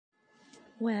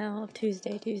Well,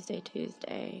 Tuesday.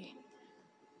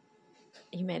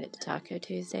 You made it to Taco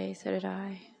Tuesday, so did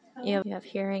I. You have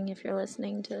hearing if you're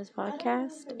listening to this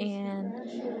podcast,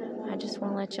 and I just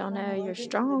want to let y'all know you're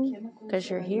strong because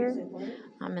you're here.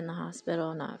 I'm in the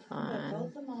hospital, not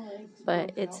fun,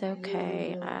 but it's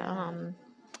okay.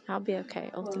 I'll be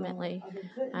okay ultimately.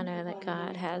 I know that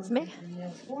God has me.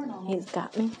 He's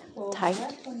got me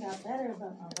tight,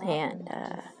 and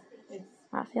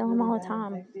I feel Him all the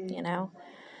time,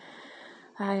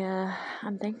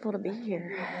 I'm thankful to be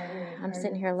here. I'm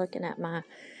sitting here looking at my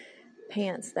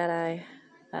pants that I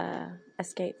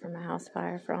escaped from a house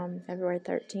fire from February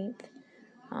 13th.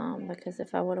 Because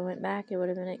if I would have went back, it would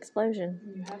have been an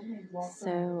explosion.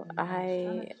 So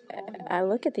I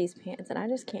look at these pants and I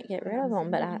just can't get rid of them.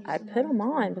 But I put them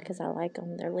on because I like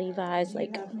them. They're Levi's,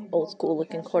 like old school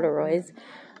looking corduroys.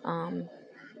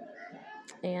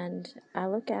 And I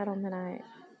look at them and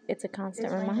it's a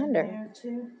constant reminder.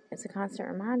 It's a constant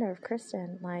reminder of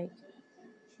Kristen, like,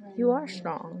 you are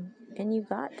strong and you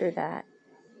got through that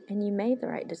and you made the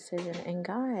right decision, and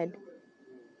God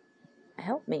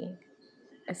helped me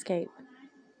escape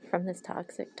from this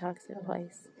toxic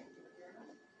place.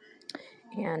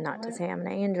 And not to say I'm an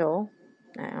angel,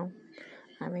 no.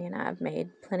 I mean, I've made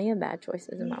plenty of bad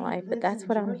choices in my life, but that's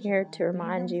what I'm here to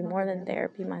remind you more than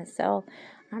therapy myself.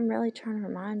 I'm really trying to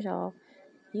remind y'all,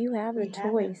 you have the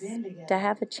choice to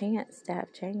have a chance to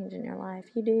have change in your life.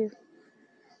 You do.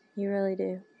 You really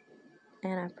do.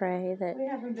 And I pray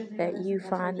that you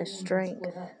find the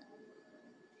strength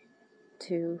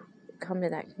to come to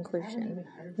that conclusion.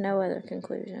 No other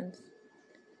conclusions.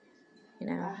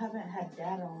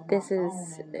 This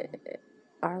is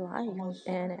our life,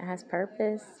 and it has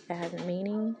purpose. It has a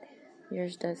meaning.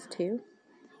 Yours does too.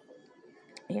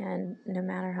 And no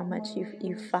matter how much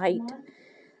you fight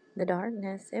the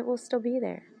darkness, it will still be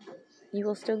there. You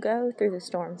will still go through the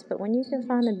storms, but when you can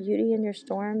find the beauty in your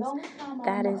storms,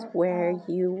 that is where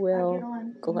you will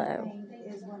glow.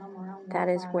 That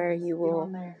is where you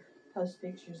will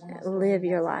live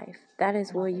your life. That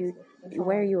is where you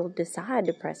will decide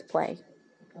to press play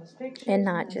and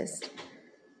not just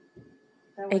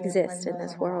exist in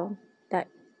this world that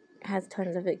has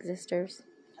tons of existers.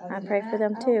 I pray for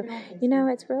them too.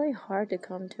 It's really hard to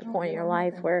come to a point in your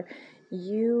life where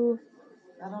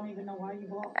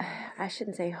I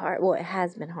shouldn't say hard. Well, it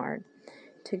has been hard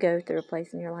to go through a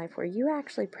place in your life where you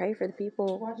actually pray for the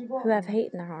people who have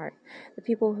hate in their heart, the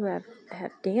people who have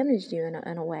damaged you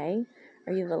in a way,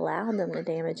 or you've allowed them to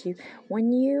damage you.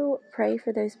 When you pray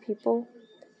for those people,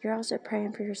 you're also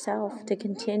praying for yourself to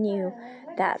continue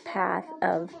that path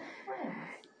of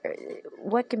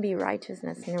what can be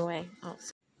righteousness in your way.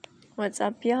 What's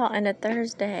up, y'all? And a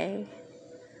Thursday.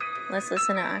 Let's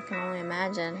listen to I Can Only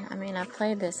Imagine. I mean, I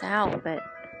played this out, but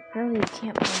really you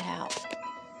can't play it out.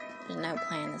 There's no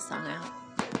playing this song out.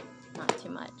 Not too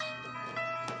much.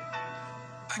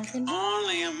 I can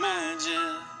only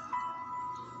imagine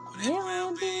what it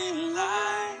will be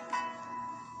like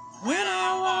when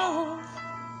I walk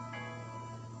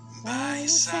by your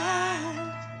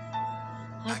side.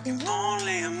 I can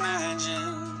only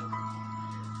imagine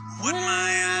what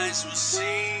my eyes will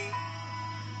see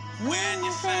when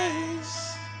your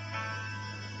face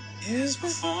is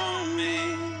before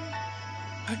me.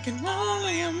 I can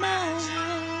only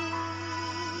imagine.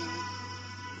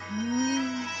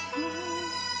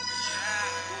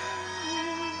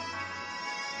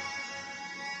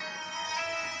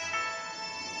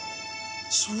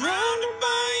 Surrounded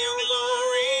by your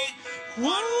glory,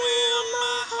 what will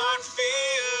my heart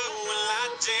feel? Will I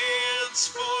dance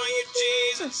for you,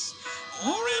 Jesus? Or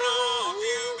in awe of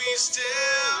you be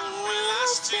still? Will I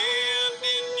stand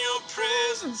in your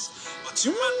presence? Or to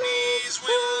my knees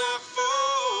will I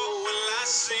fall? Will I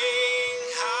sing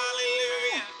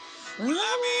hallelujah? Will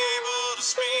I be able to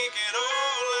speak it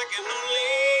all? I can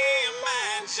only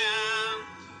imagine.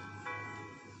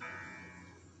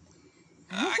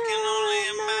 I can only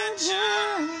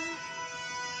imagine.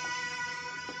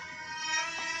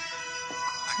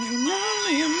 I can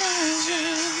only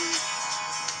imagine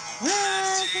when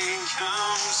that day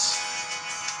comes,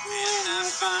 when I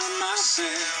find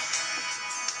myself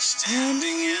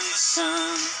standing in the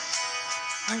sun.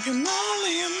 I can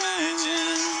only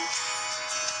imagine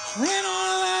when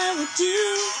all I would do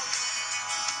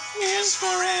is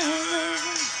forever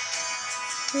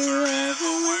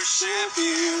worship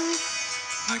you.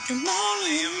 I can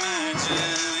only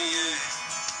imagine, yeah.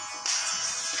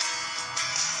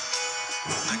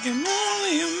 I can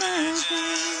only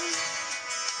imagine.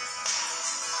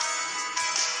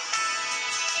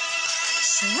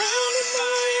 Surrounded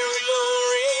by your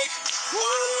glory,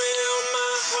 what will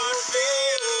my heart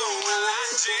feel? Will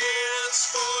I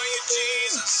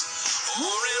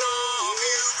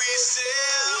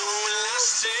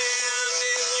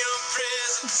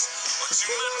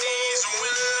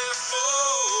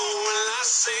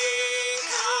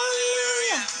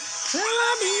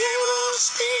be able to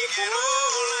speak at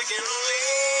all. I can only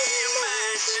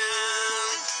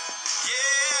imagine.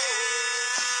 Yeah,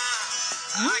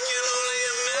 I can only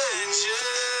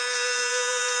imagine.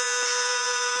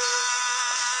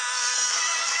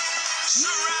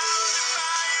 Surrounded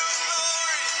by your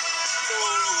glory,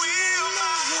 what will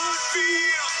my heart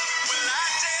feel? Will I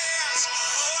dance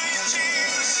for you,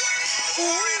 Jesus? Or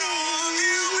in all of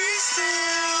you we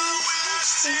stand? Will I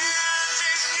stand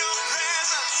in your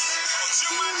presence? Or to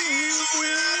my knees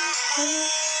will I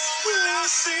fall? Will I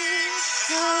sing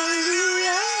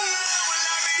hallelujah? Will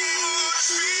I be able to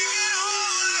speak at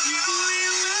all? I can only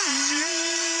imagine.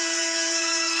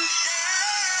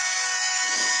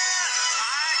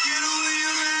 I can only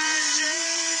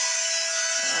imagine.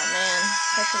 Oh man,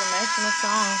 such an emotional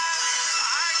song.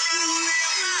 I can only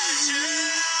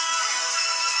imagine.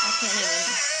 I can't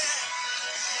even.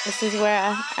 This is where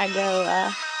I go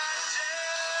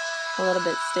a little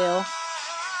bit still,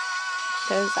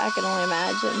 because I can only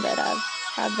imagine that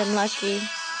I've been lucky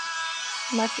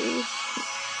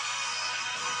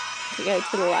to go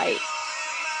to the light.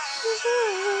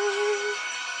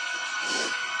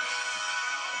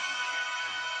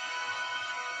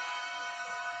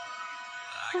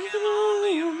 I can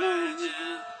only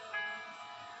imagine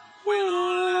when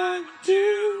all I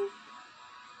do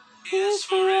is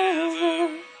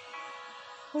forever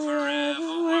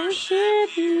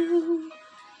worship you.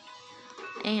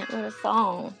 And what a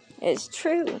song. It's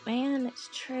true, man. It's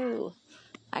true.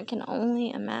 I can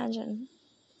only imagine.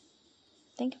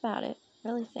 Think about it.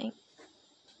 Really think.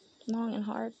 Long and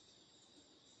hard.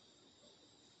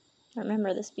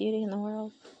 Remember this beauty in the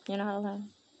world. You're not alone.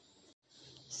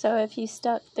 So if you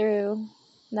stuck through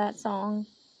that song,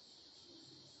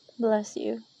 bless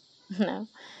you. No.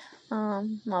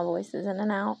 My voice is in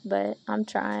and out, but I'm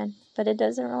trying. But it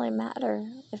doesn't really matter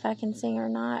if I can sing or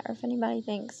not, or if anybody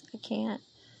thinks I can't.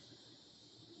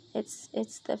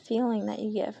 It's the feeling that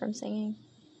you get from singing,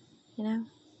 you know?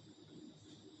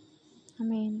 I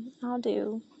mean, I'll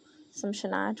do some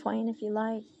Shania Twain if you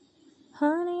like.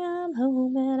 Honey, I'm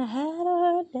home and I had a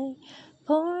hard day.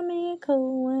 Pour me a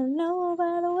cold one, oh,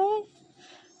 by the way.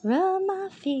 Rub my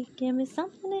feet, give me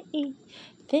something to eat.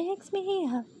 Fix me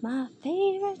up my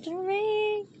favorite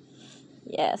drink.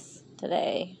 Yes,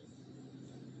 today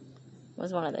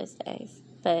was one of those days.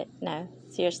 But no,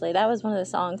 seriously, that was one of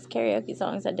the karaoke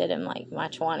songs I did in like my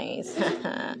 20s.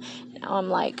 Now I'm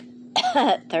like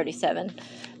 37.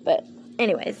 But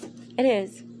anyways, it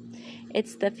is.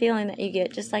 It's the feeling that you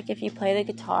get, just like if you play the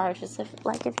guitar,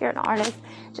 like if you're an artist,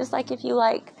 just like if you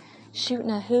like shooting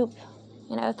a hoop,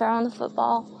 throwing the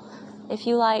football, if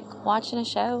you like watching a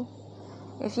show,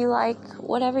 if you like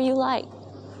whatever you like.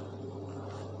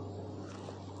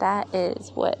 That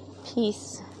is what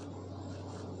peace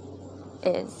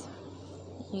is.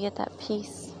 You get that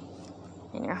peace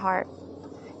in your heart,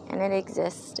 and it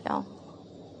exists still,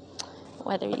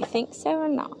 whether you think so or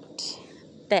not.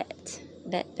 Bet.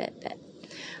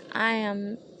 I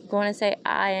am going to say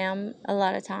I am a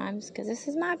lot of times, because this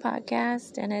is my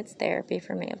podcast, and it's therapy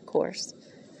for me, of course.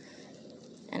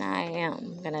 And I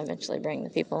am going to eventually bring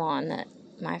the people on that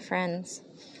my friends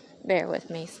bear with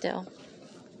me still.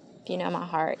 If you know my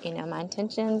heart, you know my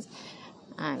intentions.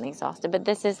 I'm exhausted, but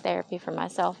this is therapy for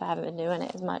myself. I haven't been doing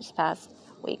it as much the past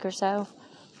week or so.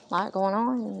 A lot going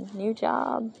on, new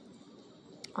job,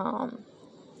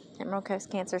 Emerald Coast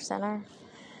Cancer Center.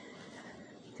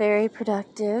 Very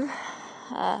productive,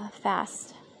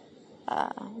 fast,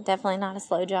 definitely not a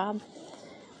slow job,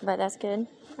 but that's good,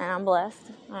 and I'm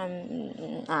blessed. I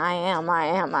am,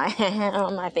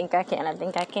 I think I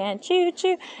can,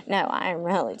 choo. No, I'm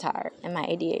really tired, and my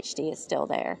ADHD is still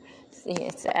there. See,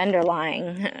 it's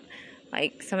underlying,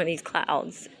 like some of these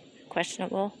clouds,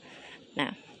 questionable,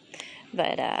 no,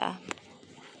 but,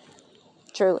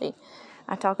 truly,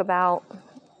 I talk about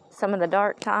some of the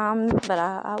dark times, but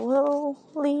I will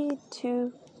lead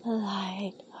to the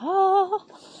light,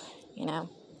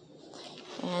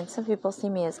 and some people see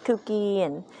me as kooky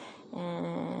and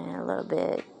a little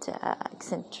bit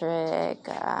eccentric,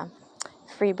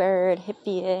 freebird,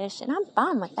 hippie-ish, and I'm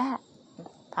fine with that. I'm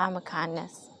fine with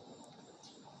kindness.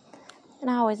 And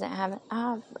I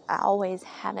always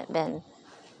haven't been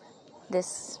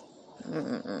this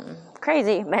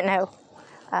crazy, but no,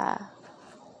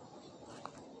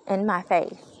 in my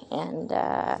faith, and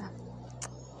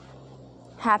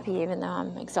happy even though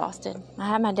I'm exhausted. I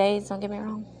have my days, don't get me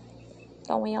wrong.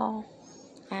 Don't we all?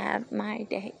 I have my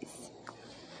days.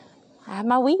 I have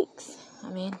my weeks.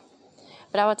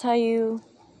 But I will tell you,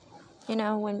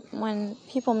 when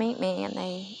people meet me and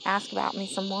they ask about me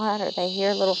somewhat, or they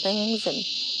hear little things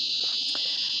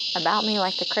about me,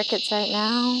 like the crickets right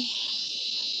now,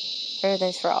 Or are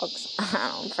those frogs?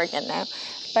 I don't freaking know.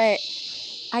 But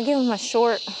I give them a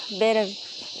short bit of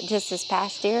just this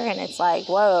past year, and it's like,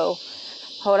 whoa,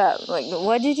 hold up. Like,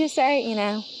 what did you say? You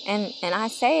know? And I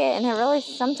say it, and it really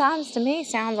sometimes to me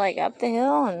sounds like up the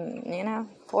hill and,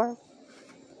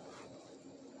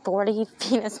 40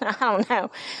 feet. I don't know.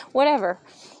 Whatever.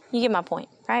 You get my point,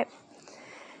 right?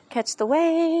 Catch the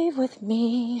wave with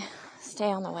me.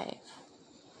 Stay on the wave.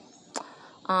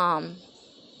 And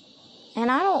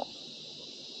I don't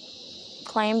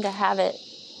claim to have it,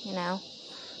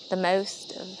 the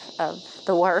most of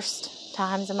the worst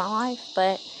times in my life,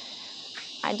 but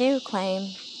I do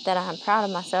claim that I'm proud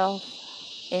of myself,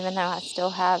 even though I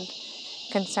still have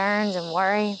concerns and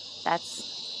worry.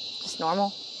 That's just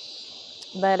normal.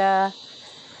 But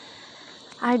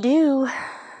I do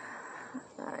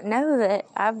know that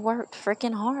I've worked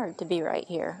freaking hard to be right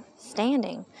here,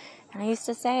 standing. And I used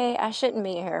to say I shouldn't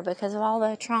be here because of all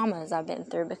the traumas I've been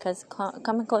through, because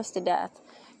coming close to death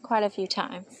quite a few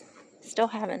times. Still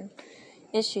having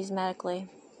issues medically.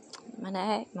 My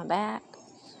neck, my back.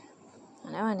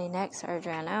 I know I need neck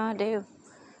surgery. I know I do.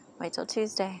 Wait till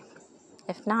Tuesday.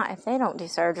 If they don't do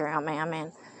surgery on me,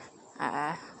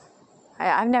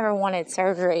 I've never wanted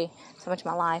surgery so much in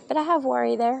my life, but I have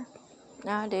worry there.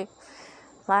 No, I do.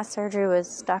 Last surgery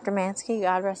was Dr. Mansky,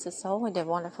 God rest his soul. He did a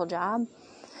wonderful job.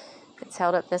 It's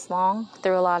held up this long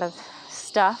through a lot of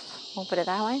stuff. We'll put it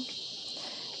that way.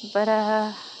 But,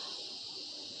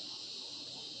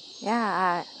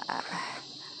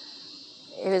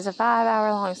 it was a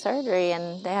 5-hour-long surgery,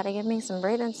 and they had to give me some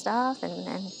breathing stuff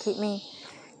and keep me,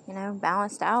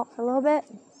 balanced out for a little bit.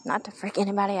 Not to freak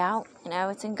anybody out.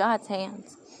 It's in God's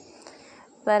hands.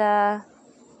 But, I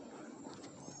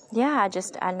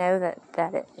know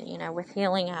that it, with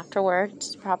healing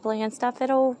afterwards properly and stuff,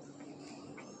 it'll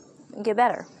get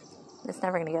better. It's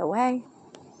never going to go away.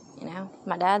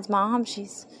 My dad's mom,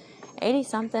 she's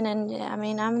 80-something, and,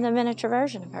 I'm the miniature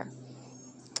version of her.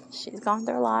 She's gone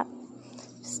through a lot,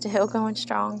 still going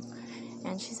strong,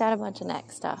 and she's had a bunch of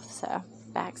neck stuff, so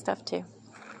back stuff too.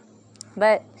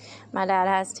 But my dad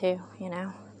has too,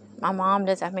 My mom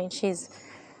does, she's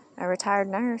a retired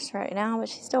nurse right now, but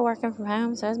she's still working from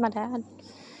home, so is my dad.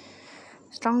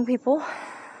 Strong people.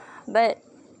 But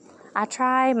I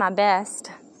try my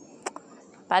best.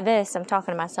 By this, I'm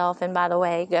talking to myself, and by the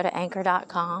way, go to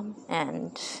anchor.com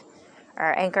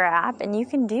or Anchor app, and you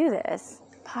can do this.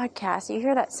 Podcast, you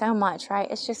hear that so much, right?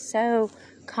 It's just so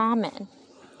common.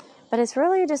 But it's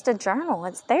really just a journal.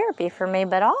 It's therapy for me,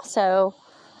 but also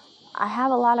I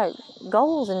have a lot of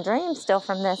goals and dreams still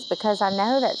from this, because I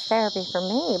know that's therapy for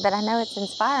me, but I know it's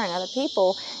inspiring other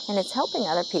people, and it's helping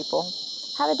other people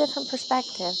have a different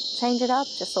perspective. Change it up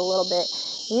just a little bit.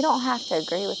 You don't have to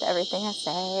agree with everything I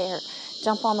say or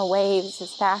jump on the waves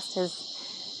as fast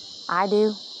as I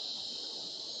do,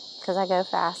 because I go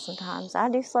fast sometimes. I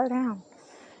do slow down.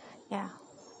 Yeah.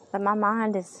 But my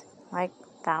mind is like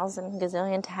 1,000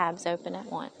 gazillion tabs open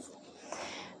at once.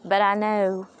 But I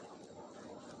know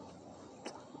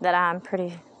that I'm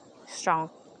pretty strong.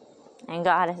 And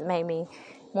God has made me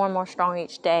more and more strong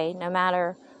each day, no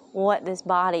matter what this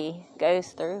body goes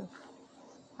through.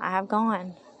 I have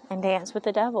gone and danced with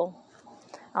the devil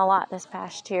a lot this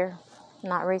past year.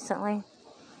 Not recently.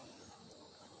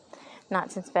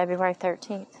 Not since February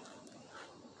 13th.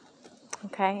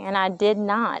 Okay? And I did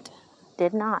not,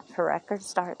 for record,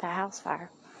 start the house fire.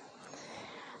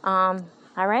 I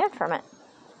ran from it.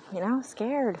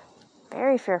 Scared.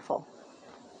 Very fearful.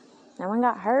 No one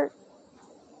got hurt,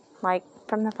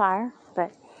 from the fire,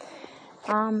 but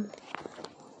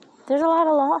there's a lot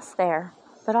of loss there,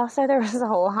 but also there was a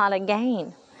lot of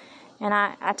gain. And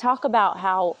I talk about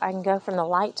how I can go from the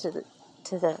light to the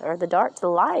dark to the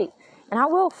light, and I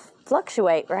will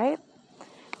fluctuate, right?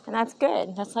 And that's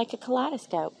good. That's like a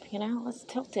kaleidoscope, let's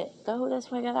tilt it. Go this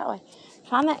way, go that way.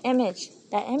 Find that image.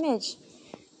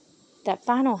 That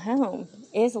final home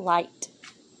is light.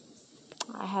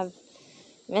 I have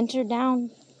ventured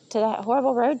down to that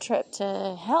horrible road trip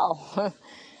to hell.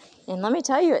 And let me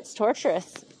tell you, it's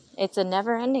torturous. It's a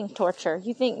never-ending torture.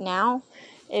 You think now,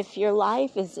 if your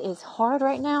life is hard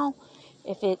right now,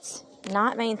 if it's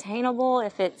not maintainable,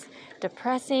 if it's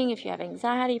depressing, if you have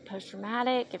anxiety,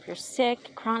 post-traumatic, if you're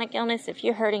sick, chronic illness, if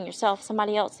you're hurting yourself,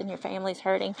 somebody else in your family's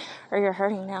hurting, or you're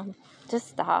hurting them, just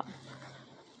stop.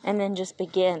 And then just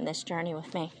begin this journey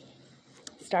with me.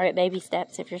 Start at baby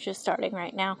steps if you're just starting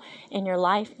right now in your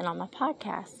life and on my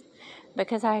podcast.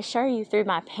 Because I assure you, through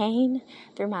my pain,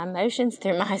 through my emotions,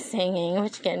 through my singing,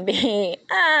 which can be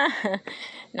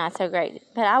not so great,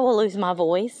 but I will lose my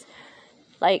voice,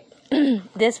 like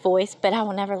this voice, but I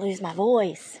will never lose my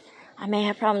voice. I may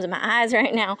have problems with my eyes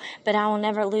right now, but I will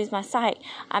never lose my sight.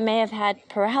 I may have had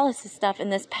paralysis stuff in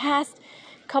this past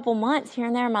couple months here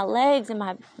and there, my legs and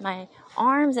my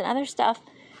arms and other stuff,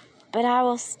 but I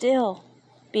will still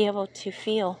be able to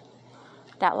feel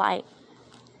that light,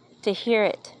 to hear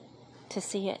it, to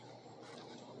see it,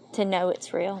 to know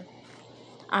it's real.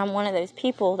 I'm one of those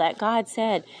people that God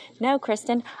said, no,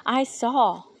 Kristen, I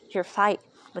saw your fight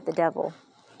with the devil.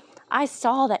 I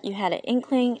saw that you had an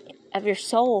inkling of your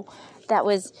soul that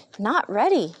was not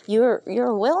ready. You're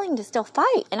willing to still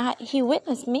fight. And he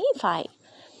witnessed me fight.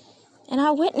 And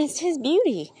I witnessed his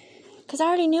beauty. Because I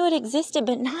already knew it existed,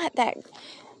 but not that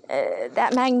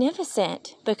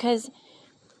magnificent. Because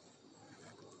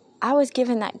I was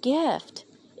given that gift.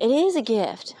 It is a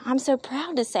gift. I'm so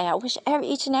proud to say. I wish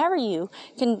each and every you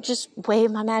can just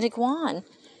wave my magic wand.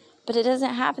 But it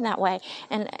doesn't happen that way.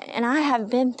 And I have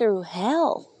been through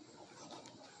hell.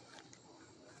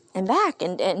 And back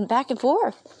and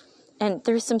forth. And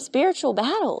through some spiritual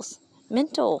battles.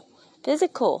 Mental,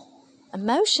 physical,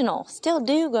 emotional. Still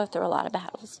do go through a lot of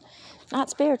battles. Not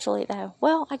spiritually, though.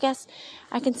 Well, I guess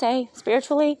I can say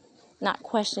spiritually, not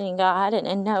questioning God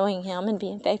and knowing Him and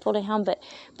being faithful to Him.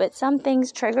 But some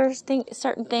things trigger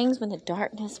certain things when the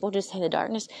darkness, we'll just say the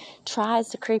darkness, tries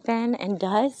to creep in and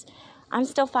does. I'm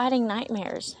still fighting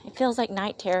nightmares. It feels like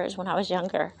night terrors when I was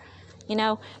younger. You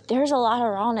know, there's a lot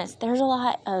of rawness. There's a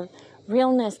lot of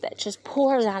realness that just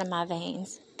pours out of my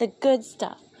veins. The good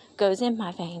stuff goes in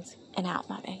my veins and out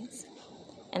my veins.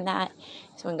 And that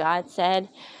is when God said,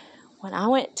 when I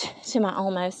went to my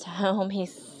almost home, He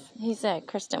said,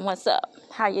 Kristen, what's up?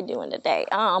 How you doing today?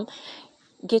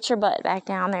 Get your butt back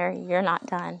down there. You're not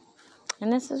done.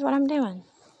 And this is what I'm doing.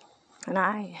 And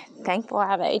I'm thankful I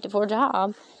have an 8 to 4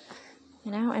 job.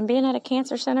 You know, and being at a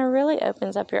cancer center really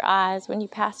opens up your eyes when you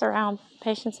pass around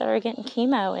patients that are getting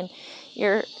chemo and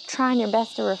you're trying your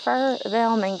best to refer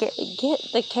them and get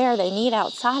the care they need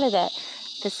outside of that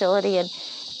facility and,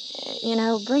 you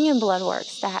know, bringing blood work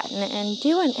stat and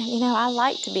doing, you know, I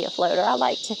like to be a floater. I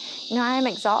like to, you know, I am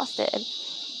exhausted.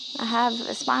 I have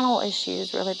spinal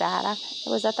issues really bad. I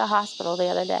was at the hospital the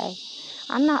other day.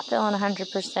 I'm not feeling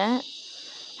 100%,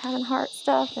 having heart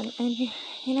stuff and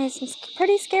you know, some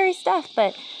pretty scary stuff,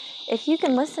 but if you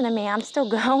can listen to me, I'm still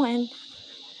going.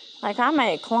 Like, I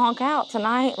may clonk out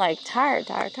tonight, like, tired,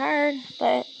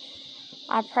 but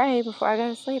I pray before I go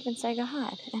to sleep and say,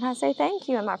 God, and I say thank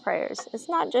you in my prayers. It's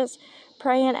not just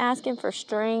praying, asking for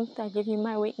strength. I give you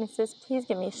my weaknesses. Please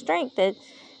give me strength.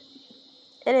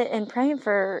 And praying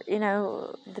for, you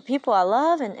know, the people I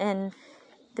love and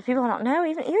the people I don't know,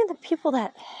 even the people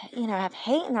that, you know, have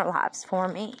hate in their lives for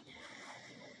me.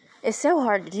 It's so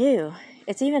hard to do.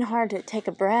 It's even hard to take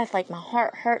a breath. Like, my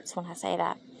heart hurts when I say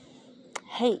that.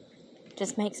 Hate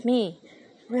just makes me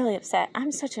really upset.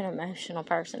 I'm such an emotional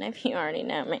person, if you already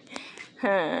know me.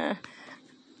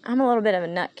 I'm a little bit of a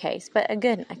nutcase, but a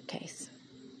good nutcase.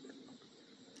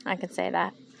 I can say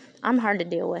that. I'm hard to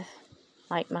deal with,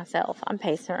 like myself. I'm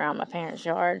pacing around my parents'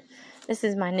 yard. This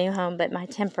is my new home, but my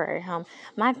temporary home.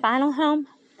 My final home,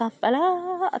 up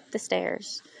the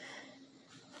stairs.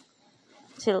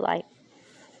 To the light.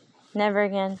 Never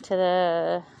again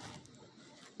to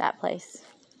that place.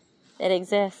 It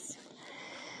exists.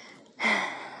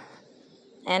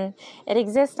 And it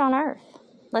exists on earth.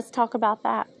 Let's talk about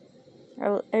that.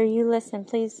 Or you listen,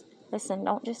 please listen.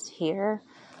 Don't just hear.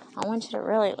 I want you to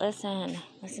really listen.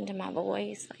 Listen to my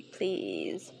voice. Like,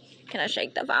 please. Can I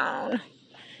shake the phone?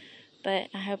 But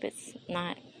I hope it's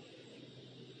not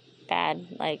bad,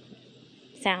 like,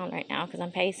 sound right now because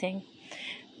I'm pacing.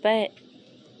 But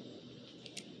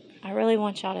I really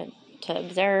want y'all to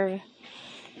observe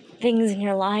things in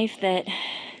your life that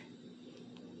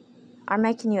are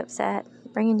making you upset,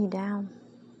 bringing you down,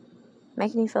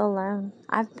 making you feel alone.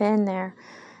 I've been there.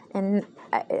 And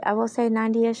I will say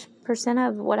 90-ish%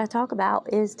 of what I talk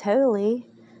about is totally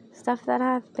stuff that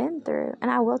I've been through. And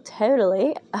I will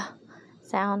totally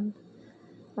sound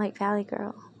like Valley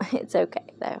Girl. It's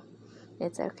okay, though.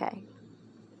 It's okay.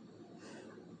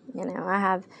 You know, I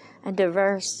have a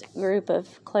diverse group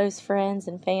of close friends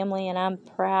and family, and I'm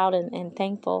proud and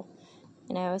thankful,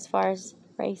 you know, as far as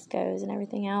race goes and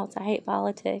everything else. I hate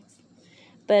politics.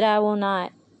 But I will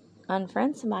not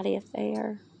unfriend somebody if they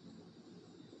are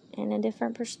in a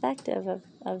different perspective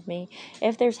of me.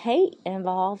 If there's hate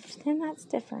involved, then that's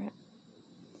different.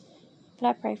 But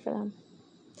I pray for them.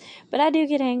 But I do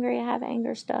get angry. I have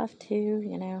anger stuff too,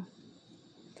 you know.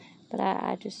 But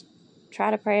I just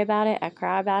try to pray about it. I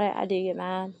cry about it. I do get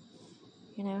mad,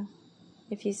 you know.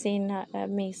 If you've seen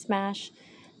me smash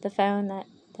the phone that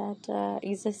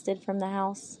existed from the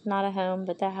house, not a home,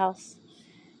 but the house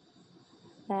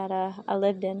that I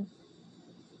lived in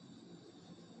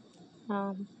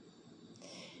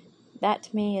That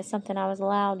to me is something I was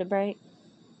allowed to break.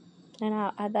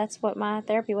 And that's what my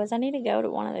therapy was. I need to go to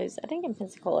one of those. I think in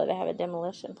Pensacola they have a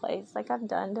demolition place. Like, I've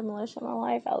done demolition in my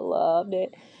life. I loved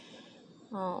it.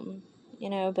 But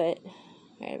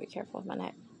I gotta be careful with my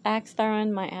neck. Axe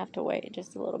throwing might have to wait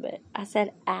just a little bit. I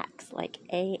said axe, like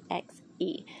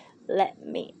A-X-E. Let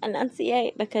me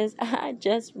enunciate, because I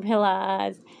just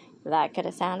realized that could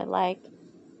have sounded like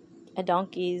a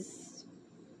donkey's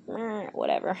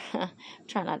whatever.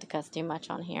 Try not to cuss too much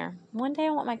on here. One day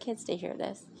I want my kids to hear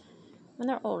this when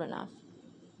they're old enough.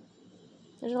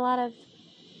 There's a lot of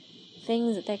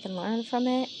things that they can learn from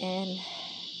it, and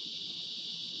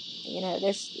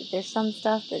there's some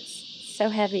stuff that's so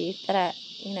heavy that I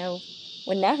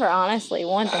would never honestly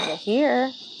want them to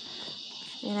hear,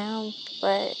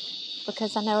 but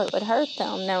because I know it would hurt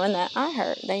them, knowing that I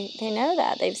hurt. They know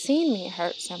that. They've seen me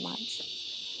hurt so much,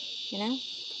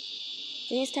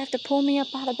 They used to have to pull me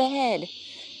up out of bed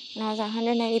when I was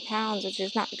 180 pounds, which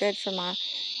is not good for my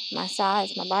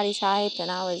size, my body type,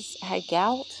 and I had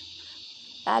gout,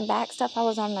 bad back stuff. I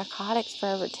was on narcotics for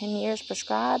over 10 years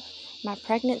prescribed. My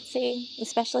pregnancy,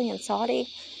 especially in Saudi,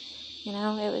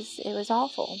 it was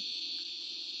awful.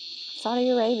 Saudi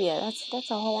Arabia,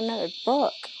 that's a whole nother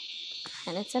book,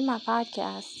 and it's in my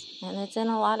podcast, and it's in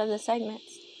a lot of the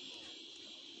segments,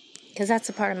 because that's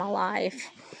a part of my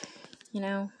life.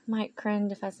 Might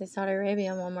cringe if I say Saudi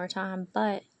Arabia one more time,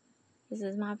 but this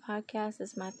is my podcast,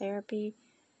 this is my therapy,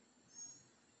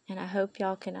 and I hope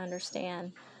y'all can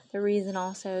understand the reason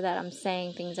also that I'm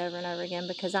saying things over and over again,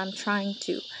 because I'm trying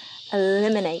to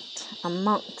eliminate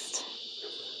amongst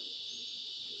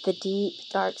the deep,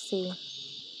 dark sea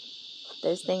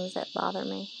those things that bother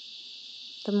me.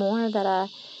 The more that I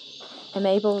am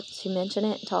able to mention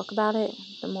it and talk about it,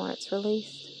 the more it's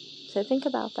released. So think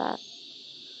about that.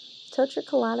 Tilt your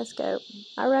kaleidoscope.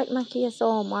 I wrecked my Kia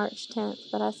Soul March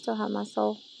 10th, but I still have my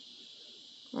soul.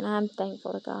 And I'm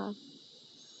thankful to God.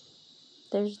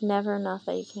 There's never enough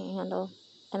that you can't handle.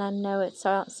 And I know it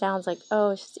sounds like,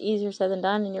 it's just easier said than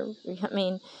done.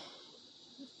 And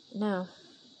no.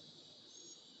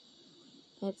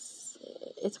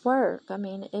 It's work.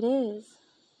 It is.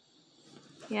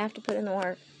 You have to put in the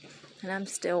work. And I'm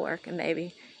still working,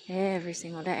 baby. Every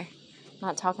single day. I'm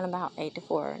not talking about 8 to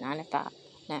 4 or 9 to 5.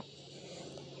 No.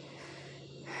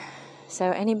 So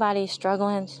anybody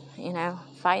struggling,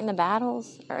 fighting the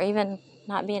battles, or even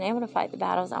not being able to fight the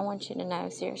battles, I want you to know,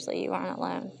 seriously, you aren't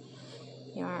alone.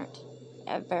 You aren't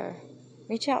ever.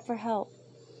 Reach out for help.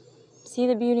 See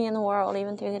the beauty in the world,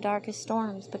 even through the darkest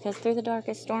storms, because through the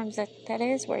darkest storms, that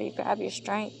is where you grab your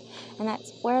strength, and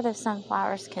that's where the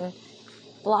sunflowers can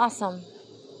blossom.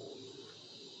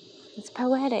 It's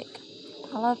poetic.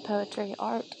 I love poetry,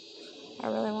 art. I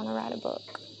really want to write a book,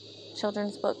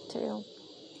 children's book too.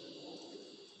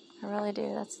 I really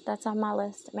do. That's on my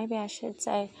list. Maybe I should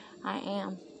say I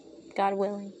am, God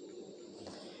willing.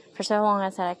 For so long I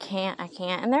said I can't.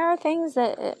 And there are things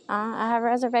that I have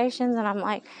reservations, and I'm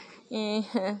like,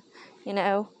 can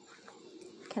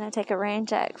I take a rain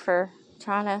check for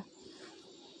trying to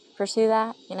pursue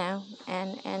that,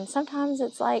 And sometimes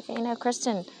it's like,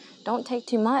 Kristen, don't take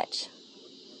too much,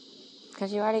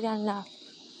 because you already got enough.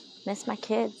 Miss my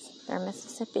kids. They're in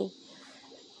Mississippi.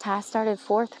 Ty started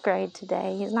 4th grade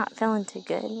today. He's not feeling too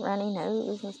good. Runny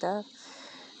nose and stuff.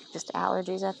 Just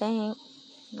allergies, I think.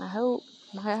 I hope.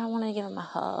 I want to give him a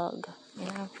hug,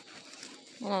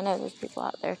 And I know there's people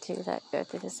out there, too, that go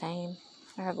through the same,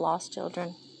 or have lost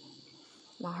children.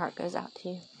 My heart goes out to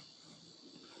you.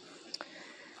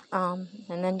 And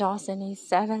then Dawson, he's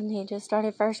 7. He just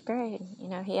started 1st grade.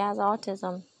 He has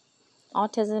autism.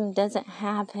 Autism doesn't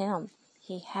have him.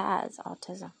 He has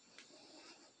autism.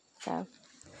 So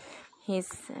I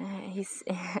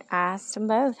asked them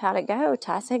both how'd it go.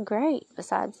 Ty said great.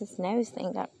 Besides this nose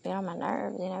thing got on my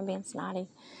nerves, being snotty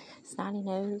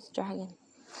nose dragon.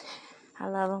 I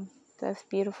love them, both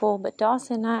beautiful. But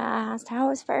Dawson, I asked how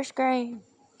was 1st grade.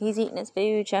 He's eating his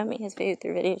food, showing me his food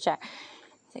through video chat.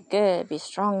 I said good, be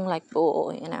strong like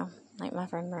bull, like my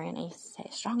friend Miranda used to say,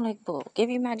 strong like bull, give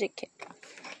you magic kick,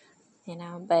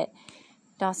 But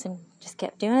Dawson just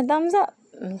kept doing a thumbs up.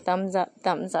 Thumbs up,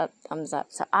 thumbs up, thumbs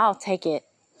up. So I'll take it.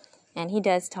 And he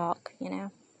does talk,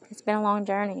 It's been a long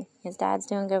journey. His dad's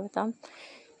doing good with him.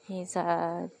 He's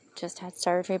just had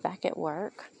surgery back at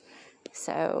work.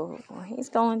 So he's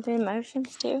going through the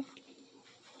motions too.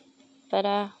 But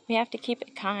we have to keep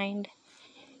it kind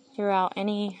throughout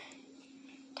any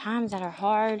times that are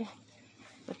hard,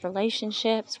 with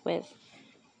relationships, with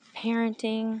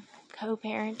parenting,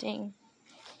 co-parenting,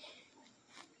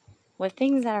 with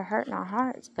things that are hurting our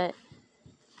hearts. But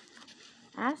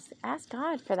Ask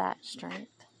God for that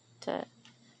strength to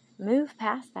move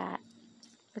past that.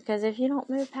 Because if you don't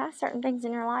move past certain things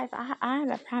in your life,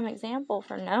 I'm a prime example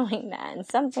for knowing that. And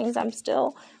some things I'm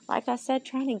still, like I said,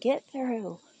 trying to get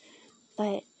through.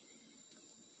 But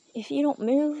if you don't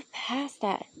move past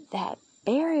that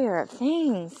barrier of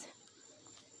things,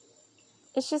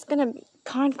 it's just going to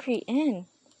concrete in.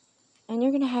 And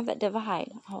you're going to have that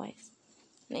divide always.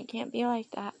 And it can't be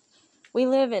like that. We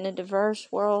live in a diverse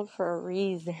world for a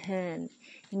reason.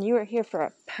 And you are here for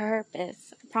a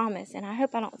purpose, I promise. And I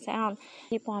hope I don't sound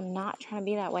people, I'm not trying to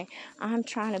be that way. I'm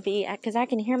trying to be, because I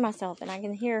can hear myself and I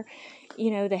can hear,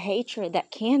 the hatred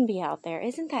that can be out there.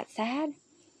 Isn't that sad?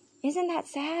 Isn't that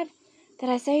sad that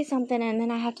I say something and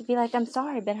then I have to be like, I'm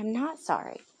sorry, but I'm not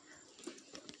sorry.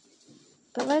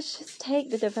 But let's just take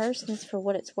the diverseness for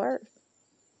what it's worth.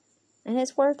 And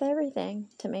it's worth everything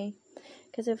to me.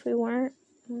 Because if we weren't,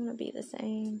 I want to be the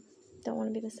same. Don't want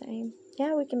to be the same.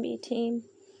 Yeah, we can be a team,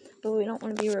 but we don't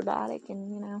want to be robotic.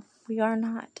 And, we are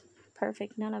not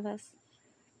perfect. None of us.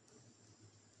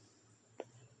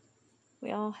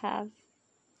 We all have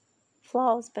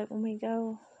flaws, but when we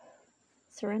go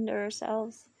surrender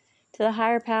ourselves to the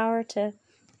higher power, to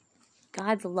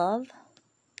God's love,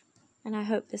 and I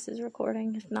hope this is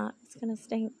recording. If not, it's going to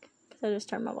stink because I just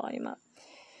turned my volume up.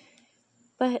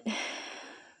 But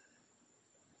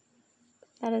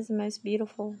that is the most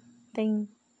beautiful thing.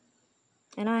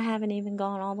 And I haven't even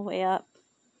gone all the way up.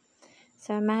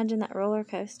 So imagine that roller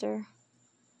coaster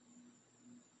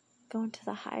going to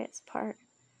the highest part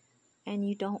and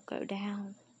you don't go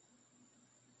down.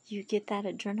 You get that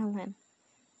adrenaline,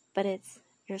 but it's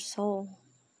your soul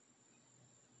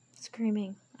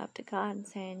screaming up to God and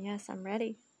saying, yes, I'm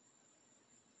ready.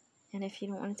 And if you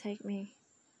don't want to take me,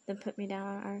 then put me down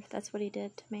on earth. That's what he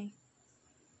did to me.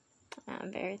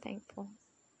 I'm very thankful.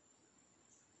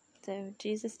 So,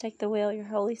 Jesus, take the wheel. Your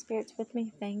Holy Spirit's with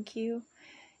me. Thank you.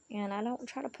 And I don't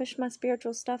try to push my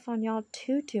spiritual stuff on y'all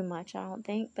too much, I don't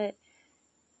think. But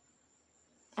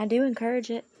I do encourage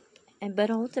it.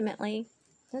 But ultimately,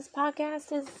 this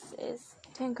podcast is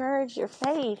to encourage your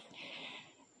faith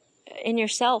in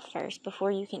yourself first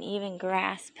before you can even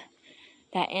grasp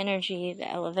that energy,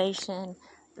 the elevation,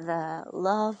 the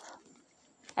love.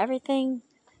 Everything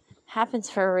happens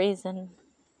for a reason.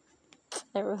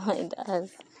 It really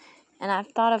does. And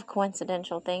I've thought of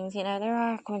coincidental things. There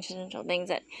are coincidental things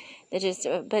that just,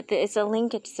 but it's a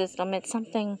linkage system. It's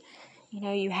something,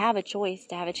 you have a choice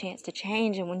to have a chance to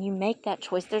change. And when you make that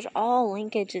choice, there's all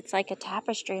linkage. It's like a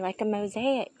tapestry, like a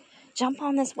mosaic. Jump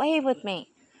on this wave with me.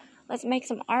 Let's make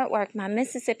some artwork. My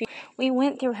Mississippi, we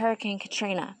went through Hurricane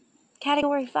Katrina.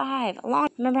 Category 5.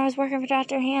 Remember, I was working for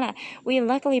Dr. Hannah. We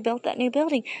luckily built that new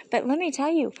building. But let me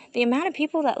tell you, the amount of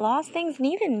people that lost things, and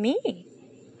even me,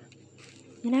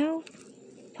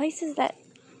 places that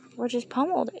were just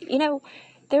pummeled.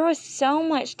 There was so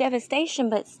much devastation,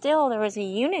 but still there was a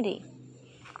unity.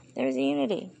 There was a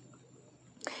unity.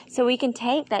 So we can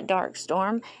take that dark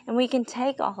storm, and we can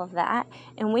take all of that,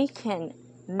 and we can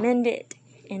mend it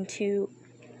into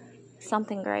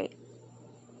something great.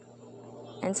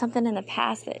 And something in the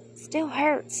past that still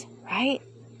hurts, right?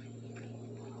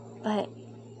 But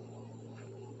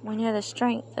we know the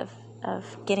strength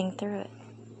of getting through it.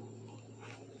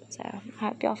 So I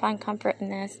hope y'all find comfort in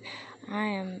this. I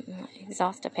am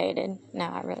exhausted. No,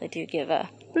 I really do give a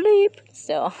bleep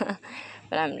still.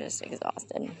 But I'm just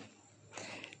exhausted.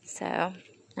 So,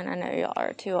 and I know y'all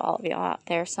are too, all of y'all out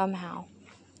there somehow.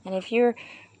 And if you're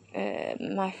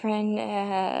my friend,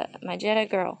 my Jetta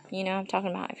girl, I'm talking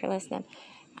about if you're listening,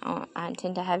 I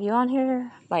intend to have you on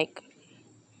here.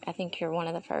 I think you're one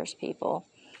of the first people.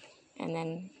 And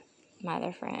then my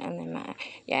other friend, and then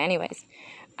anyways.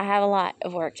 I have a lot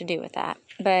of work to do with that.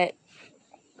 But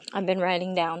I've been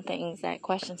writing down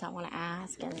questions I want to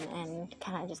ask, and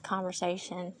kind of just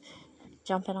conversation,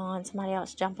 somebody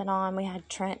else jumping on. We had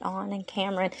Trent on and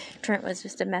Cameron. Trent was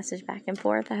just a message back and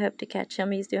forth. I hope to catch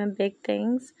him. He's doing big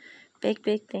things,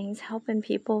 big things, helping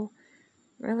people,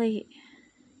 really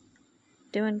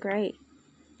doing great.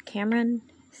 Cameron,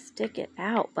 stick it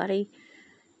out, buddy.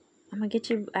 I'm going to get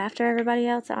you after everybody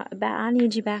else. I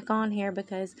need you back on here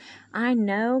because I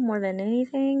know more than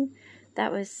anything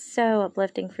that was so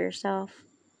uplifting for yourself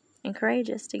and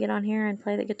courageous to get on here and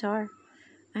play the guitar.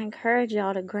 I encourage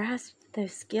y'all to grasp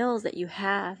those skills that you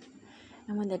have.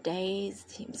 And when the days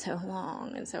seem so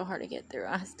long and so hard to get through,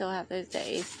 I still have those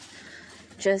days.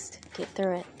 Just get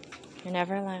through it. You're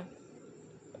never alone.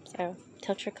 So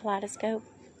tilt your kaleidoscope.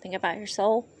 Think about your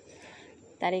soul.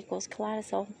 That equals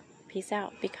kaleidoscope. Peace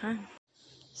out. Be kind.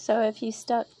 So if you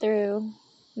stuck through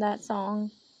that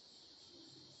song,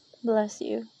 bless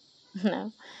you.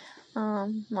 No.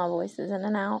 My voice is in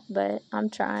and out, but I'm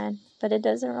trying. But it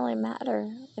doesn't really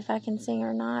matter if I can sing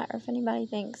or not, or if anybody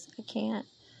thinks I can't.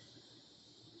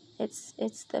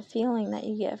 It's the feeling that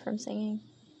you get from singing,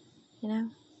 you know?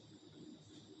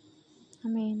 I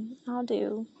mean, I'll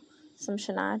do some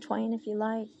Shania Twain if you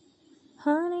like.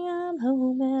 Honey, I'm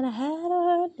home and I had a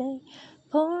hard day.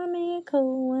 Pour me a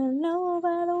cold one, oh,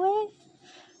 by the way.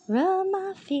 Rub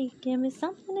my feet, give me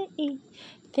something to eat.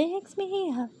 Fix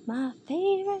me up my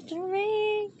favorite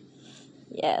drink.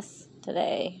 Yes,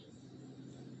 today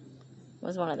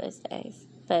was one of those days.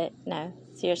 But no,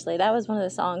 seriously, that was one of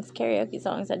the karaoke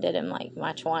songs I did in like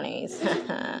my 20s.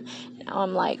 Now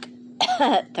I'm like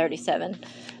 37.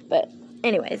 But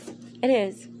anyways, it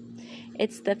is.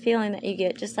 It's the feeling that you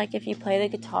get, just like if you play the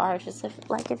guitar,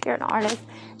 like if you're an artist,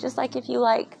 just like if you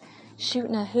like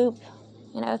shooting a hoop,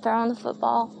 throwing the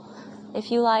football,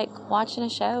 if you like watching a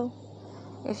show,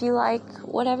 if you like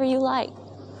whatever you like.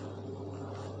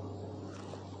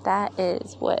 That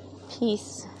is what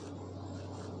peace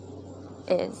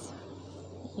is.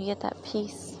 You get that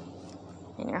peace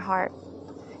in your heart,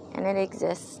 and it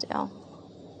exists still,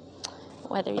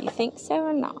 whether you think so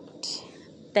or not.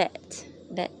 Bet.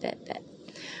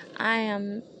 I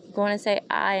am going to say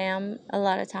I am a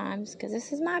lot of times, because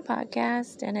this is my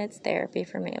podcast, and it's therapy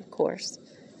for me, of course.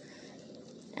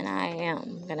 And I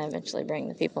am going to eventually bring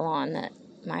the people on that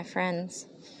my friends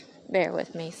bear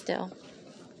with me still.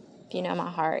 If you know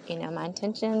my heart, you know my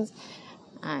intentions.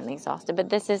 I'm exhausted, but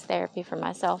this is therapy for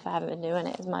myself. I haven't been doing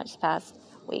it as much the past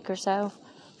week or so.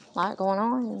 A lot going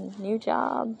on, new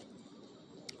job,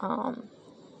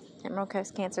 Emerald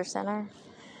Coast Cancer Center.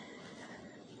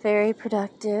 Very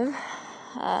productive,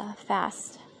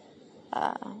 fast,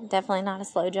 definitely not a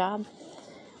slow job,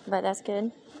 but that's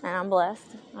good, and I'm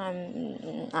blessed. I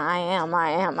am,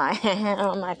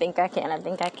 I think I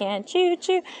can,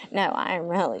 choo, no, I am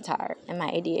really tired, and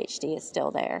my ADHD is still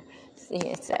there. See,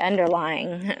 it's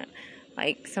underlying,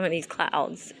 like some of these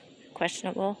clouds,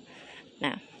 questionable,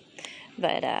 no,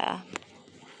 but,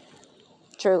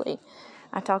 truly,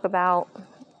 I talk about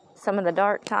some of the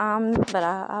dark times, but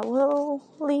I will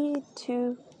lead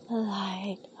to the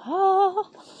light,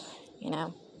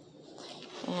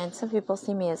 and some people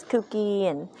see me as kooky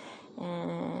and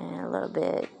a little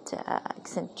bit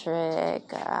eccentric,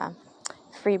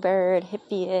 freebird,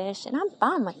 hippie-ish, and I'm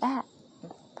fine with that.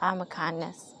 I'm fine with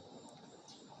kindness.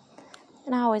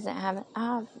 And I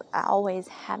always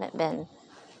haven't been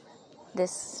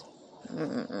this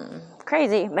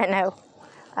crazy, but no,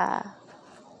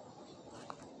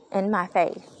 in my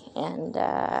faith, and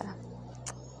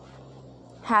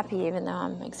happy even though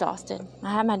I'm exhausted.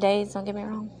 I have my days, don't get me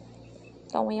wrong.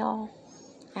 Don't we all?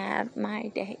 I have my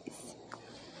days.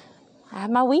 I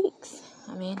have my weeks.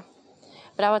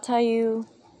 But I will tell you,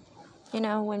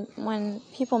 when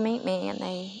people meet me and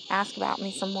they ask about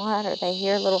me somewhat, or they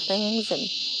hear little things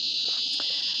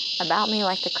about me,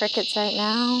 like the crickets right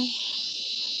now,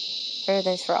 or are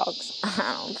those frogs?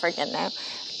 I don't freaking know.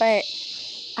 But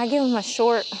I give them a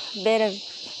short bit of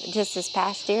just this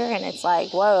past year, and it's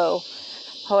like, whoa,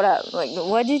 hold up, like,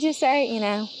 what did you say,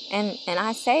 and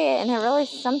I say it, and it really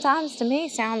sometimes to me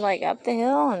sounds like up the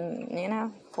hill, and,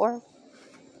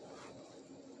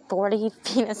 40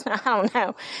 feet, I don't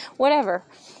know, whatever,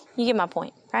 you get my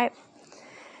point, right?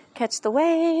 Catch the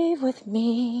wave with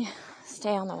me,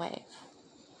 stay on the wave,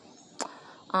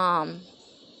 and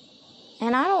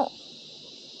I don't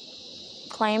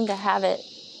claim to have it,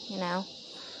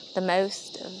 the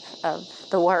most of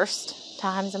the worst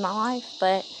times in my life,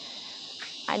 but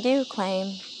I do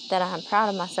claim that I'm proud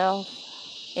of myself,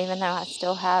 even though I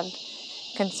still have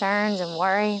concerns and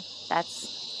worry.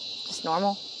 That's just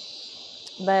normal.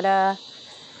 But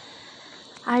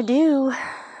I do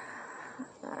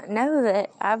know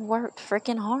that I've worked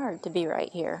freaking hard to be right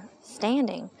here,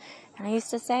 standing. And I used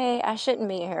to say I shouldn't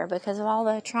be here because of all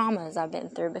the traumas I've been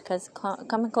through, because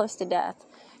coming close to death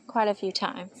quite a few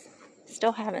times.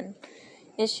 Still having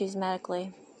issues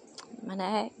medically. My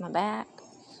neck, my back.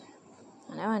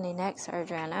 I know I need neck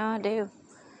surgery. I know I do.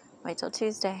 Wait till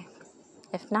Tuesday.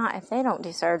 If they don't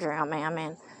do surgery on me,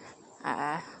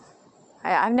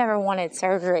 I've never wanted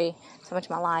surgery so much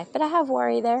in my life, but I have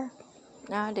worry there.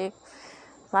 No, I do.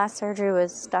 Last surgery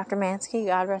was Dr. Mansky,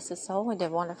 God rest his soul. He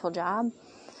did a wonderful job.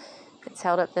 It's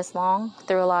held up this long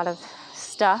through a lot of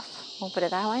stuff. We'll put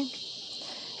it that way.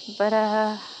 But,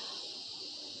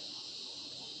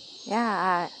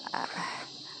 yeah,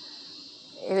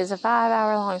 it was a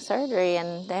 5-hour-long surgery,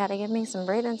 and they had to give me some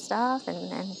breathing stuff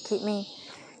and keep me,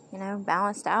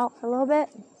 balanced out for a little bit.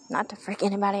 Not to freak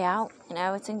anybody out.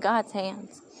 It's in God's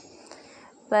hands.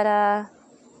 But,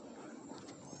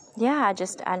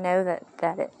 I know that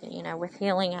it, with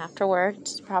healing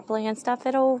afterwards properly and stuff,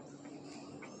 it'll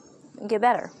get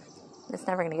better. It's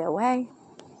never going to go away.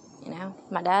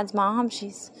 My dad's mom,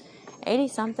 she's 80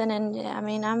 something,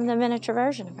 and I'm the miniature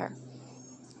version of her.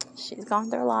 She's gone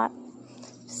through a lot,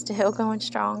 still going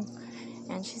strong,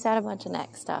 and she's had a bunch of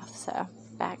neck stuff, so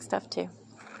back stuff too.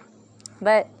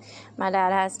 But my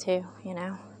dad has too,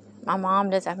 My mom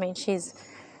does. She's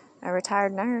a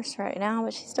retired nurse right now,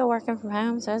 but she's still working from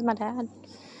home. So is my dad.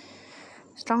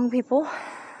 Strong people.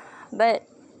 But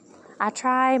I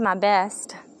try my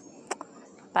best.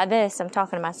 By this, I'm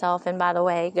talking to myself. And by the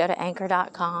way, go to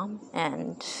anchor.com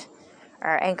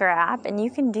or Anchor app, and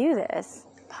you can do this.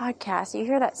 Podcast, you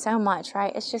hear that so much,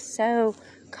 right? It's just so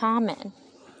common.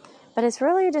 But it's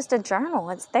really just a journal.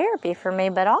 It's therapy for me,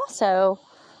 but also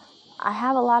I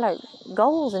have a lot of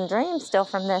goals and dreams still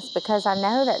from this, because I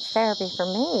know that's therapy for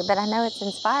me, but I know it's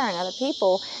inspiring other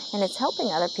people and it's helping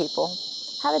other people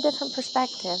have a different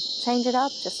perspective, change it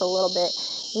up just a little bit.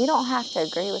 You don't have to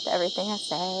agree with everything I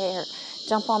say or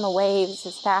jump on the waves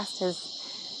as fast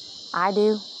as I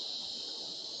do,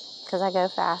 because I go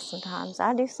fast sometimes.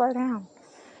 I do slow down,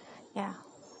 yeah,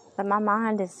 but my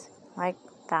mind is like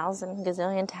 1,000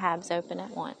 gazillion tabs open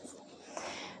at once.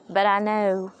 But I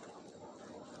know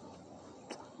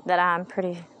that I'm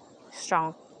pretty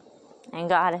strong, and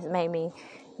God has made me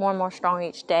more and more strong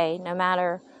each day, no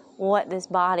matter what this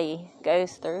body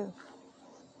goes through.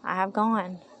 I have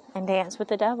gone and danced with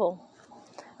the devil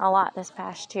a lot this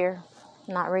past year,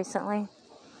 not recently,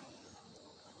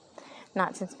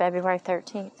 not since February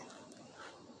 13th.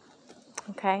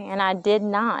 Okay, and I did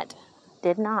not,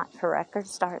 for record,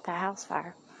 start the house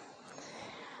fire.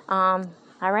 I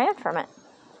ran from it,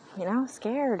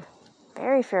 scared,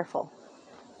 very fearful.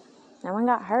 No one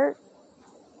got hurt,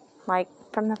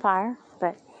 from the fire,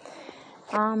 but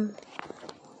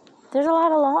there's a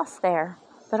lot of loss there,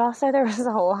 but also there was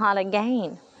a lot of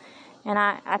gain. And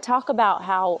I talk about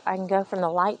how I can go from the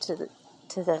light to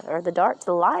the dark to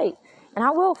the light, and I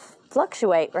will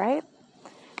fluctuate, right?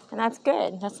 And that's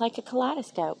good. That's like a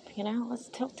kaleidoscope, Let's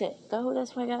tilt it. Go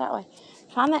this way, go that way.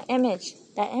 Find that image.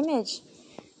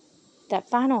 That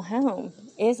final home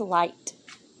is light.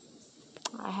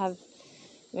 I have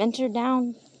ventured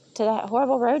down to that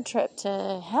horrible road trip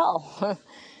to hell.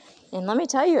 And let me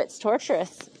tell you, it's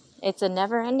torturous. It's a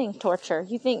never-ending torture.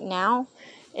 You think now,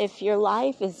 if your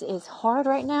life is hard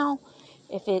right now,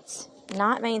 if it's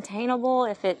not maintainable,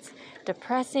 if it's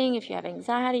depressing, if you have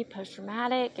anxiety,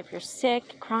 post-traumatic, if you're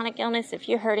sick, chronic illness, if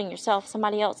you're hurting yourself,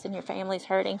 somebody else in your family's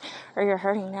hurting, or you're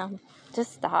hurting them,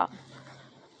 just stop.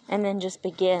 And then just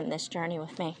begin this journey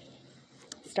with me.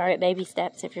 Start at baby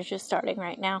steps if you're just starting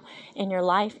right now in your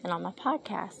life and on my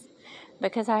podcast.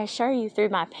 Because I assure you, through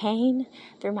my pain,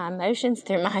 through my emotions,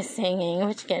 through my singing,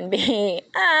 which can be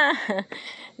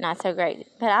not so great,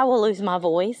 but I will lose my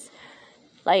voice,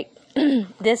 like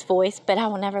this voice, but I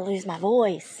will never lose my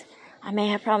voice. I may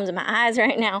have problems with my eyes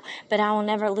right now, but I will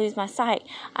never lose my sight.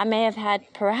 I may have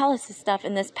had paralysis stuff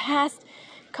in this past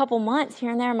couple months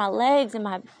here and there, my legs and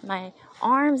my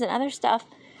arms and other stuff,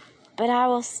 but I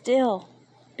will still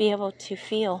be able to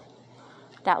feel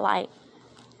that light,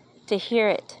 to hear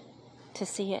it, to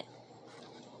see it,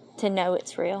 to know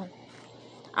it's real.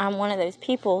 I'm one of those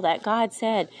people that God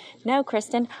said, no,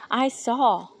 Kristen, I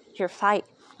saw your fight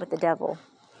with the devil.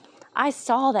 I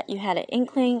saw that you had an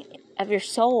inkling of your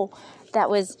soul that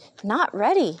was not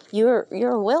ready. You're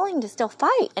willing to still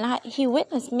fight. And he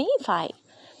witnessed me fight.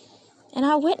 And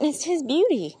I witnessed his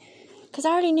beauty. Because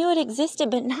I already knew it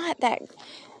existed, but not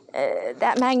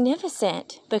that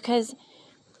magnificent. Because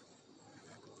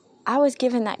I was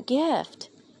given that gift.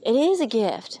 It is a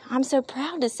gift. I'm so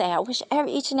proud to say. I wish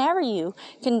each and every you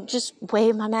can just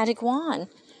wave my magic wand.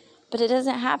 But it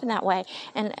doesn't happen that way.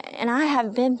 And I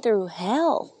have been through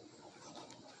hell.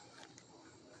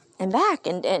 And back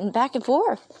and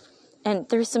forth. And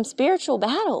through some spiritual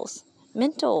battles.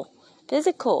 Mental,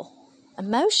 physical,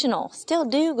 emotional. Still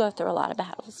do go through a lot of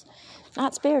battles.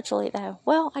 Not spiritually, though.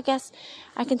 Well, I guess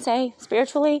I can say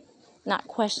spiritually, not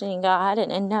questioning God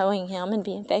and knowing Him and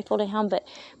being faithful to Him.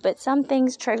 But some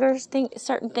things triggers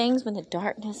certain things when the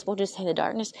darkness, we'll just say the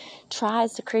darkness,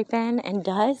 tries to creep in and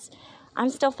does. I'm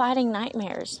still fighting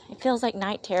nightmares. It feels like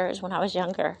night terrors when I was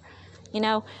younger.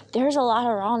 There's a lot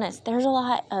of rawness. There's a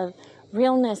lot of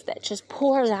realness that just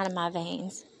pours out of my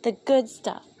veins. The good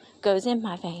stuff goes in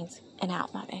my veins and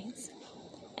out my veins.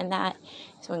 And that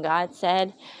is when God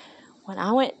said, when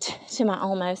I went to my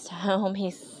almost home,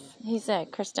 He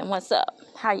said, Kristen, what's up?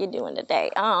 How you doing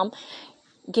today?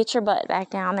 Get your butt back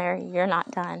down there. You're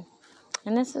not done.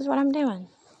 And this is what I'm doing.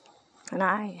 And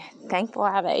I'm thankful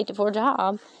I have an 8 to 4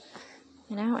 job.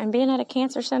 And being at a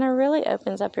cancer center really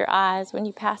opens up your eyes when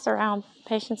you pass around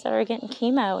patients that are getting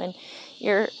chemo and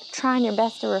you're trying your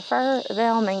best to refer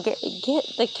them and get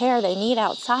the care they need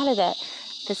outside of that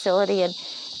facility, and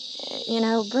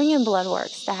bringing blood work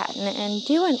stat and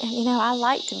doing, I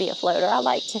like to be a floater. I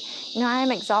like to, I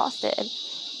am exhausted.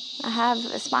 I have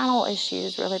spinal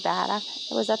issues really bad. I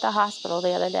was at the hospital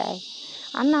the other day.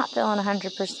 I'm not feeling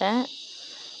 100%,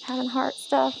 having heart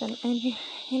stuff and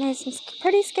some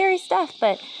pretty scary stuff,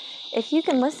 but if you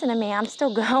can listen to me, I'm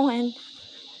still going.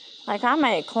 Like, I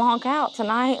may clonk out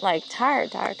tonight, like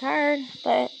tired,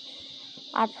 but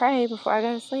I pray before I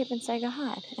go to sleep and say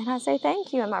God, and I say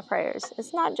thank you in my prayers.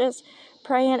 It's not just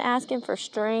praying, asking for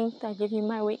strength. I give you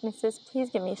my weaknesses. Please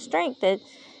give me strength.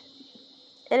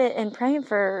 And praying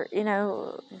for,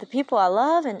 the people I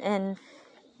love and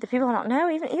the people I don't know,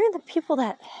 even the people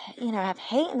that, have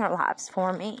hate in their lives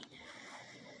for me.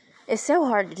 It's so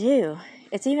hard to do.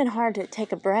 It's even hard to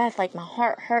take a breath. Like, my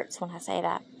heart hurts when I say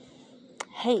that.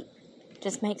 Hate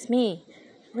just makes me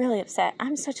really upset.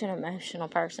 I'm such an emotional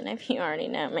person, if you already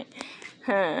know me.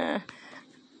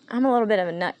 I'm a little bit of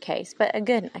a nutcase, but a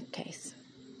good nutcase.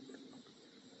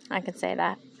 I can say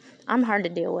that. I'm hard to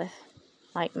deal with,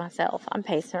 like myself. I'm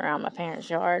pacing around my parents'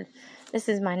 yard. This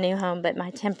is my new home, but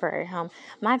my temporary home.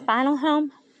 My final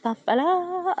home, up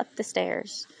the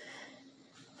stairs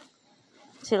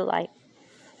to the light.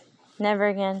 Never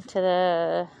again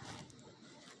to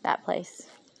that place.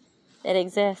 It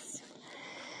exists.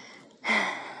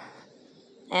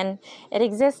 And it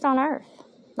exists on earth.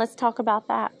 Let's talk about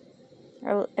that.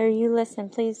 Or you listen,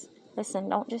 please listen.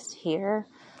 Don't just hear.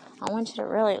 I want you to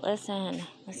really listen.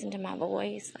 Listen to my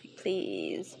voice. Like,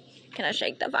 please. Can I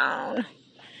shake the phone?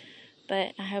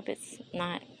 But I hope it's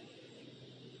not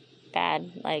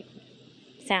bad, like,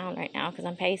 sound right now because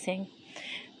I'm pacing.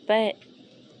 But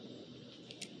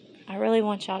I really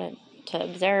want y'all to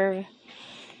observe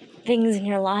things in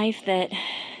your life that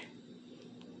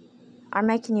are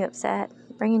making you upset,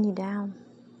 bringing you down,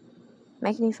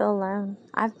 making you feel alone.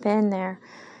 I've been there.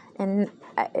 And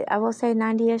I will say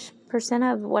 90-ish%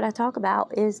 of what I talk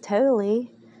about is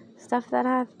totally stuff that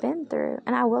I've been through.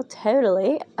 And I will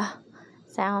totally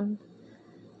sound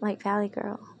like Valley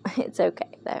Girl. It's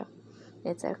okay, though.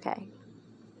 It's okay.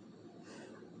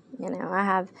 I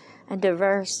have a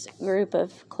diverse group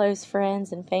of close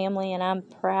friends and family, and I'm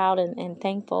proud and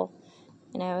thankful,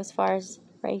 as far as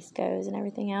race goes and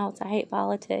everything else. I hate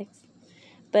politics.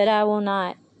 But I will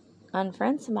not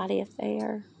unfriend somebody if they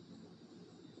are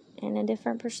in a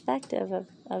different perspective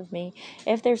of me.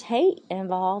 If there's hate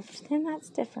involved, then that's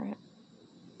different.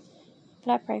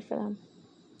 But I pray for them.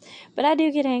 But I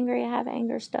do get angry. I have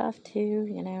anger stuff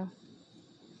too,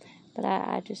 But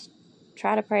I just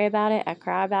try to pray about it. I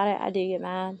cry about it. I do get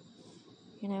mad.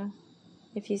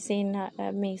 If you've seen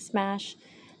me smash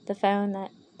the phone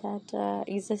that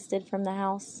existed from the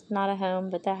house, not a home,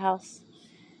 but the house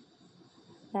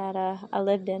that I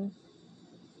lived in.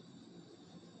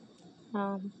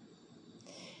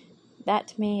 That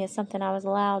to me is something I was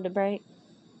allowed to break.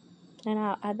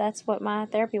 And that's what my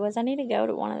therapy was. I need to go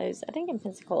to one of those. I think in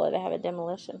Pensacola they have a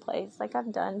demolition place. Like,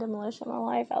 I've done demolition in my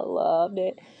life. I loved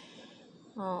it.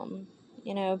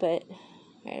 But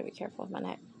I gotta be careful with my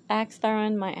neck. Axe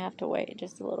throwing might have to wait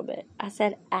just a little bit. I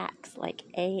said axe, like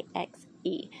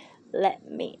A-X-E. Let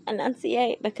me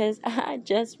enunciate, because I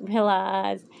just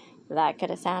realized that could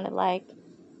have sounded like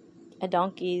a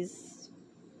donkey's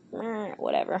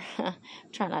whatever.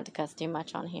 Try not to cuss too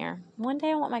much on here. One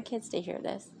day I want my kids to hear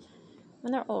this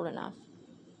when they're old enough.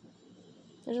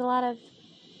 There's a lot of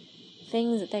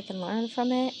things that they can learn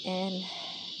from it, and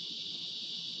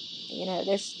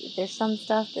there's some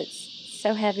stuff that's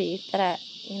so heavy that I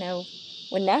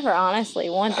would never honestly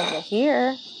want them to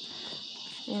hear,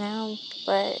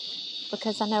 but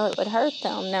because I know it would hurt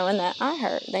them, knowing that I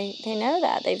hurt. They know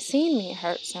that. They've seen me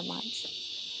hurt so much,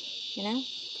 They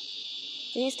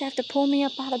used to have to pull me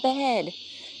up out of bed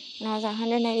when I was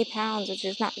 180 pounds, which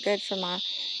is not good for my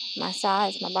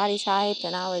size, my body type,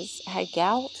 and I had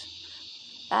gout,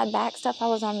 bad back stuff. I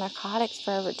was on narcotics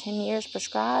for over 10 years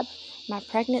prescribed. My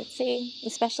pregnancy,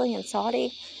 especially in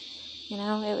Saudi,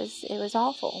 it was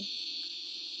awful.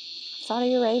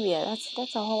 Saudi Arabia,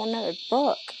 that's a whole nother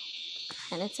book,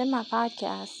 and it's in my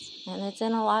podcast, and it's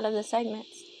in a lot of the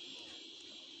segments,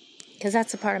 because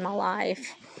that's a part of my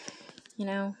life.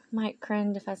 Might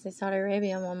cringe if I say Saudi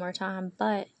Arabia one more time,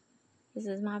 but this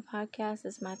is my podcast,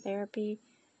 this is my therapy,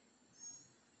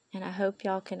 and I hope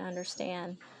y'all can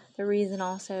understand the reason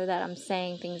also that I'm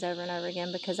saying things over and over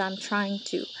again, because I'm trying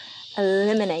to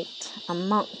eliminate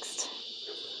amongst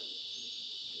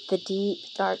the deep,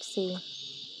 dark sea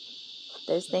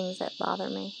those things that bother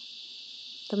me.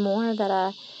 the more that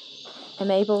I am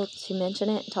able to mention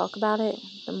it and talk about it,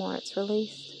 the more it's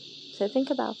released. So think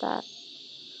about that.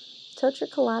 Tilt your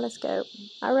kaleidoscope.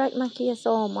 I wrecked my Kia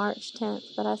Soul on March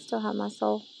 10th, but I still have my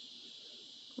soul.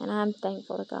 And I'm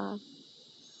thankful to God.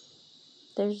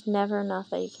 There's never enough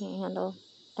that you can't handle.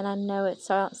 And I know it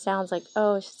sounds like,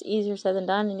 oh, it's just easier said than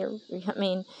done.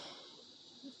 And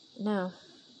no.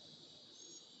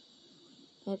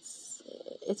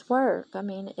 It's work.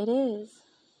 It is.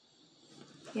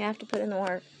 You have to put in the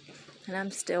work. And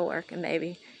I'm still working,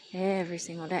 baby, every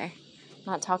single day. I'm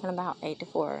not talking about 8 to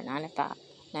 4 or 9 to 5.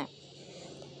 No.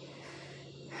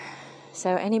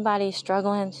 So anybody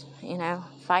struggling,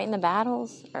 fighting the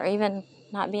battles, or even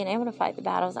not being able to fight the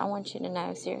battles, I want you to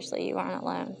know, seriously, you aren't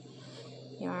alone.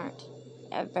 You aren't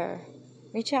ever.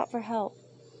 Reach out for help.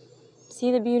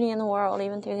 See the beauty in the world,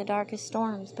 even through the darkest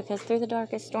storms, because through the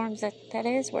darkest storms, that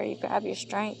is where you grab your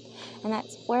strength, and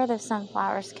that's where the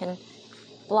sunflowers can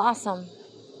blossom.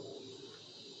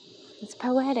 It's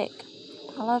poetic.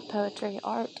 I love poetry,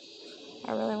 art.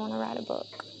 I really want to write a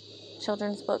book,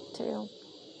 children's book too.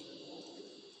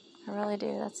 I really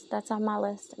do. That's on my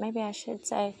list. Maybe I should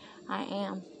say I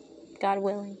am, God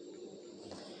willing.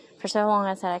 For so long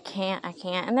I said I can't.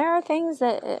 And there are things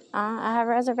that I have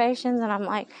reservations, and I'm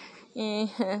like,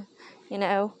 can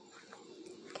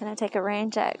I take a rain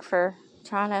check for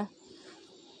trying to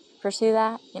pursue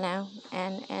that,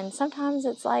 And sometimes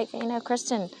it's like,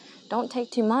 Kristen, don't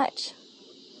take too much,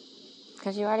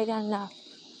 because you already got enough.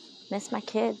 Miss my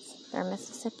kids. They're in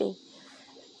Mississippi.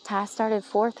 Ty started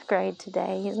 4th grade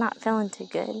today. He's not feeling too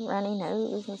good. Runny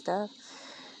nose and stuff.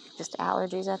 Just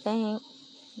allergies, I think.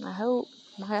 I hope.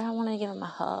 I want to give him a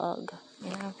hug,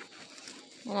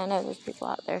 And I know there's people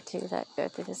out there, too, that go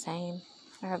through the same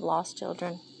or have lost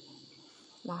children.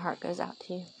 My heart goes out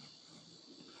to you.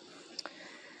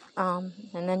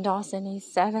 And then Dawson, he's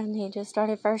 7. He just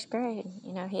started 1st grade.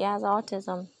 He has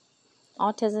autism.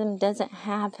 Autism doesn't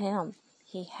have him.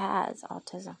 He has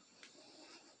autism.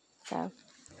 So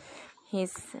I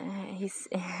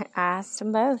asked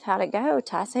them both how'd it go.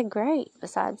 Ty said great.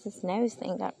 Besides this nose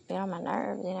thing got on my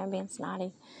nerves, being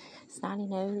snotty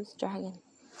nose dragon.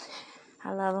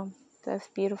 I love them.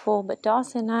 Both beautiful. But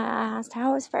Dawson, I asked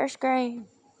how was 1st grade.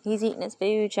 He's eating his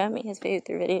food, showing me his food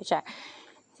through video chat.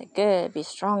 I said, good, be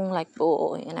strong like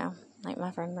bull, like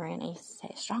my friend Miranda used to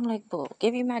say, strong like bull,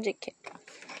 give you magic kick,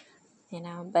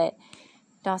 but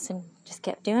Dawson just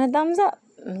kept doing a thumbs up,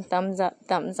 thumbs up,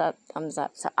 thumbs up, thumbs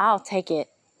up, so I'll take it,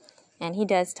 and he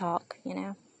does talk,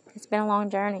 it's been a long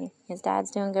journey. His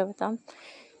dad's doing good with him.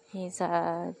 He's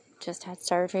just had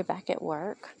surgery back at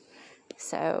work,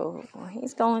 so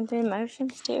he's going through the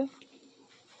motions too,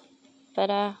 but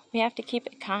we have to keep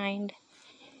it kind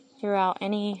throughout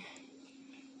any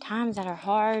times that are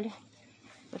hard,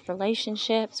 with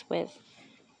relationships, with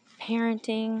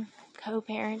parenting,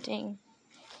 co-parenting,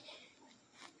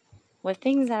 with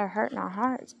things that are hurting our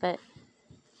hearts. But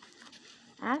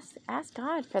ask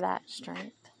God for that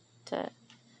strength to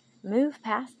move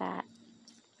past that.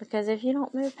 Because if you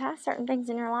don't move past certain things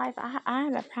in your life, I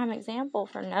am a prime example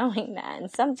for knowing that. And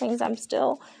some things I'm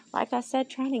still, like I said,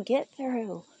 trying to get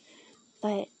through.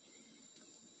 But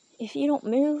if you don't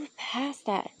move past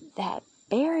that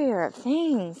barrier of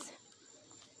things,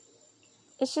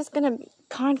 it's just going to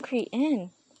concrete in.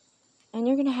 And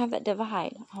you're going to have that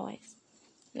divide always.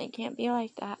 And it can't be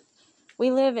like that.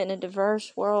 We live in a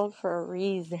diverse world for a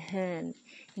reason.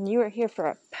 And you are here for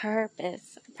a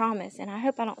purpose, I promise. And I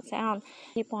hope I don't sound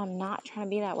people, I'm not trying to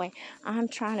be that way. I'm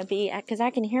trying to be, because I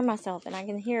can hear myself and I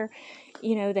can hear,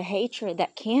 the hatred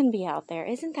that can be out there.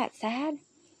 Isn't that sad?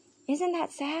 Isn't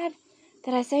that sad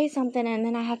that I say something and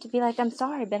then I have to be like, I'm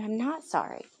sorry, but I'm not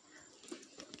sorry.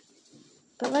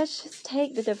 But let's just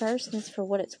take the diverseness for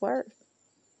what it's worth.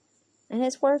 And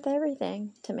it's worth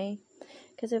everything to me.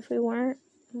 Because if we weren't,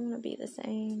 I want to be the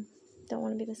same. Don't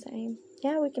want to be the same.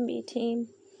 Yeah, we can be a team,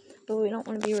 but we don't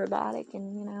want to be robotic.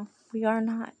 And, we are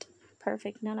not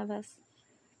perfect. None of us.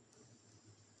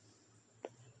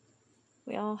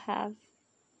 We all have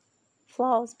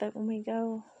flaws, but when we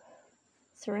go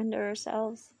surrender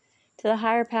ourselves to the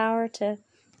higher power, to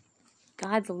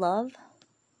God's love,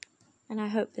 and I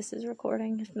hope this is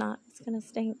recording. If not, it's going to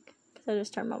stink because I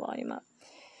just turned my volume up.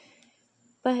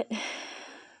 But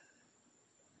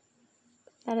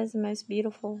that is the most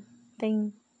beautiful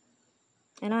thing.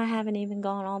 And I haven't even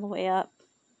gone all the way up.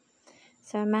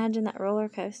 So imagine that roller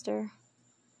coaster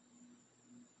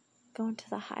going to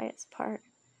the highest part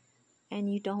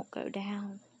and you don't go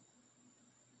down.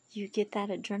 You get that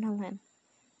adrenaline,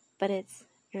 but it's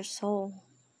your soul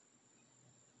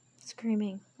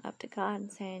screaming up to God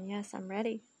and saying, yes, I'm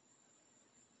ready.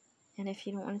 And if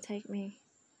you don't want to take me,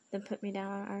 than put me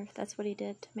down on earth. That's what he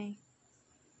did to me.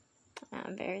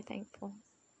 I'm very thankful.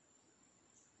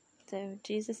 So,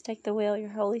 Jesus, take the wheel.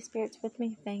 Your Holy Spirit's with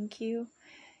me. Thank you.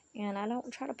 And I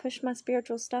don't try to push my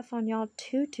spiritual stuff on y'all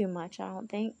too much, I don't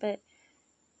think. But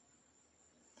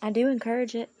I do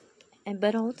encourage it.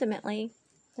 But ultimately,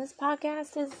 this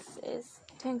podcast is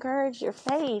to encourage your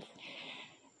faith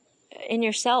in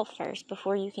yourself first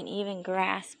before you can even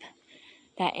grasp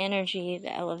that energy,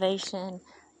 the elevation,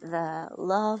 the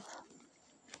love.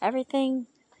 Everything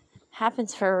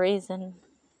happens for a reason.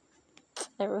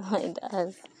 It really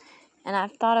does. And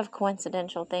I've thought of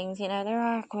coincidental things. There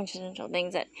are coincidental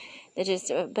things that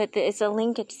just, but it's a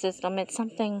linkage system. It's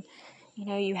something,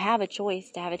 you have a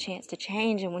choice to have a chance to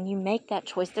change. And when you make that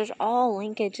choice, there's all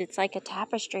linkage. It's like a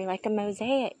tapestry, like a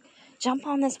mosaic. Jump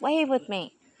on this wave with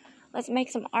me. Let's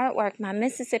make some artwork. My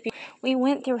Mississippi, we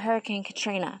went through Hurricane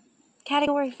Katrina.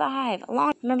 Category 5.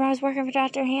 Remember, I was working for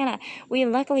Dr. Hannah. We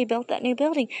luckily built that new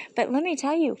building. But let me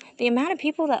tell you, the amount of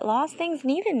people that lost things, and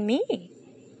even me,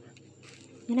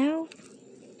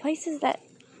 places that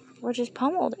were just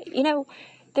pummeled.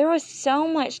 There was so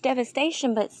much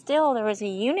devastation, but still there was a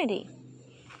unity.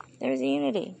 There was a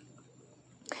unity.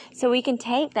 So we can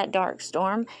take that dark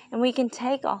storm, and we can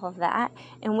take all of that,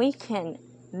 and we can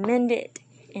mend it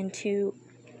into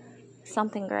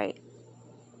something great.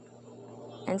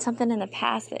 And something in the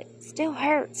past that still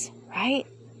hurts, right?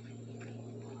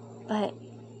 But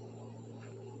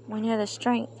we know the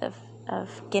strength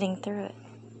of getting through it.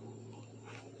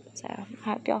 So I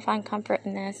hope y'all find comfort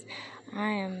in this. I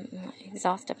am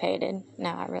exhaustipated. No,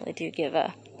 I really do give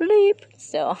a bleep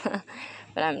still.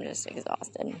 But I'm just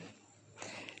exhausted.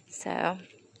 So,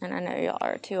 and I know y'all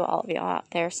are too, all of y'all out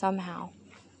there somehow.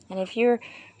 And if you're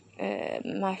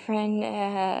my friend,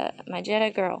 my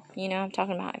Jetta girl, I'm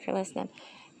talking about if you're listening,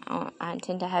 I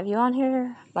intend to have you on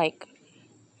here.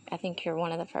 I think you're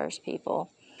one of the first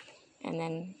people. And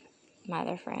then my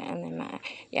other friend, and then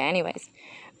anyways.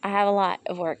 I have a lot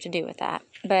of work to do with that,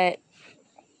 but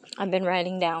I've been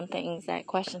writing down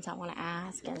questions I want to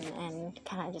ask, and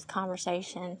kind of just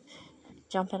conversation,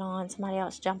 somebody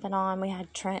else jumping on. We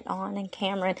had Trent on and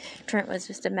Cameron. Trent was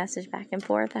just a message back and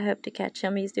forth. I hope to catch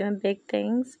him. He's doing big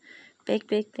things, big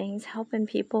things, helping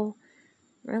people,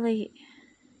 really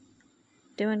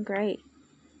doing great.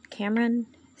 Cameron,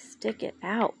 stick it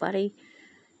out, buddy.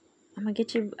 I'm going to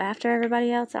get you after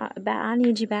everybody else. I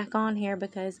need you back on here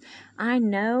because I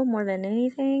know more than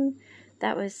anything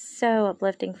that was so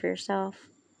uplifting for yourself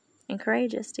and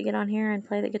courageous to get on here and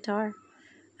play the guitar.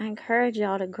 I encourage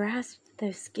y'all to grasp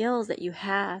those skills that you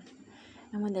have.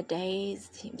 And when the days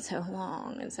seem so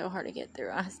long and so hard to get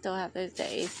through, I still have those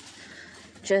days.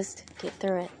 Just get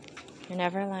through it. You're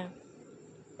never alone.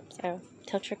 So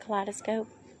tilt your kaleidoscope.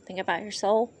 Think about your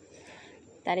soul.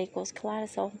 That equals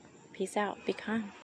kaleidoscope. Peace out. Be kind.